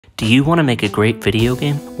Do you want to make a great video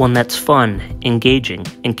game? One that's fun, engaging,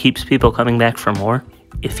 and keeps people coming back for more?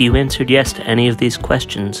 If you answered yes to any of these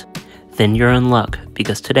questions, then you're in luck,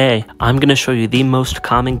 because today I'm going to show you the most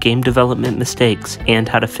common game development mistakes and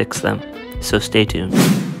how to fix them. So stay tuned.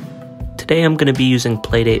 Today I'm going to be using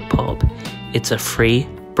Playdate Pulp. It's a free,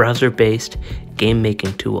 browser-based game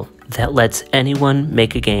making tool that lets anyone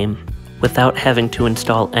make a game without having to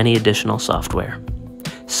install any additional software.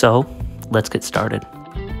 So, let's get started.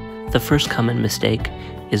 The first common mistake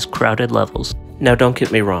is crowded levels. Now don't get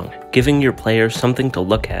me wrong, giving your players something to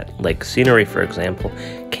look at, like scenery for example,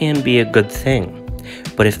 can be a good thing.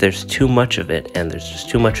 But if there's too much of it and there's just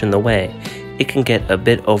too much in the way, it can get a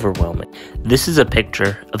bit overwhelming. This is a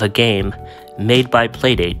picture of a game made by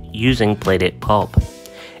Playdate using Playdate Pulp.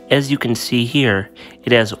 As you can see here,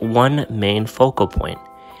 it has one main focal point.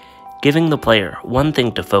 Giving the player one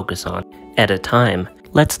thing to focus on at a time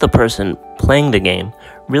lets the person playing the game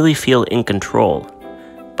really feel in control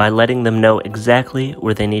by letting them know exactly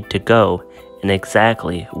where they need to go and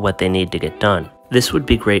exactly what they need to get done. This would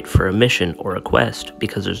be great for a mission or a quest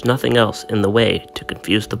because there's nothing else in the way to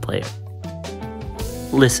confuse the player.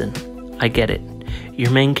 Listen, I get it.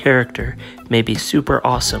 Your main character may be super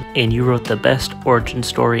awesome and you wrote the best origin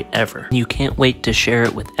story ever. You can't wait to share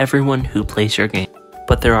it with everyone who plays your game.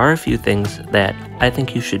 But there are a few things that I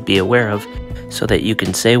think you should be aware of so that you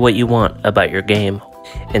can say what you want about your game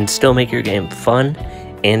and still make your game fun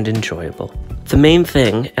and enjoyable. The main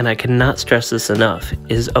thing, and I cannot stress this enough,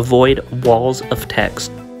 is avoid walls of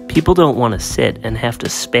text. People don't want to sit and have to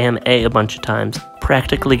spam A bunch of times,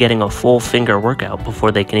 practically getting a full finger workout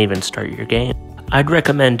before they can even start your game. I'd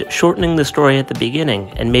recommend shortening the story at the beginning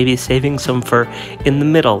and maybe saving some for in the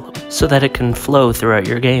middle so that it can flow throughout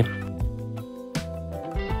your game.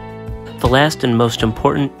 The last and most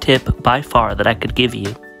important tip by far that I could give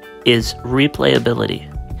you is replayability.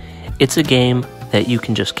 It's a game that you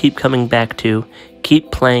can just keep coming back to,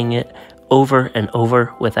 keep playing it over and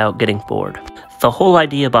over without getting bored. The whole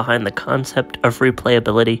idea behind the concept of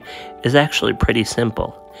replayability is actually pretty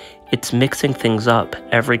simple. It's mixing things up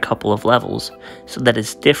every couple of levels so that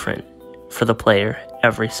it's different for the player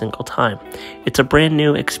every single time. It's a brand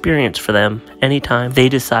new experience for them anytime they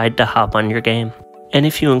decide to hop on your game. And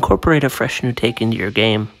if you incorporate a fresh new take into your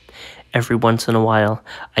game every once in a while,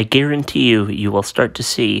 I guarantee you will start to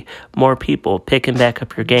see more people picking back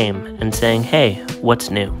up your game and saying, hey, what's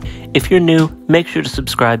new? If you're new, make sure to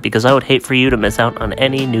subscribe because I would hate for you to miss out on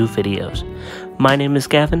any new videos. My name is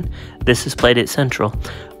Gavin, this is Playdate Central.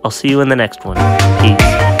 I'll see you in the next one.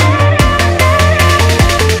 Peace.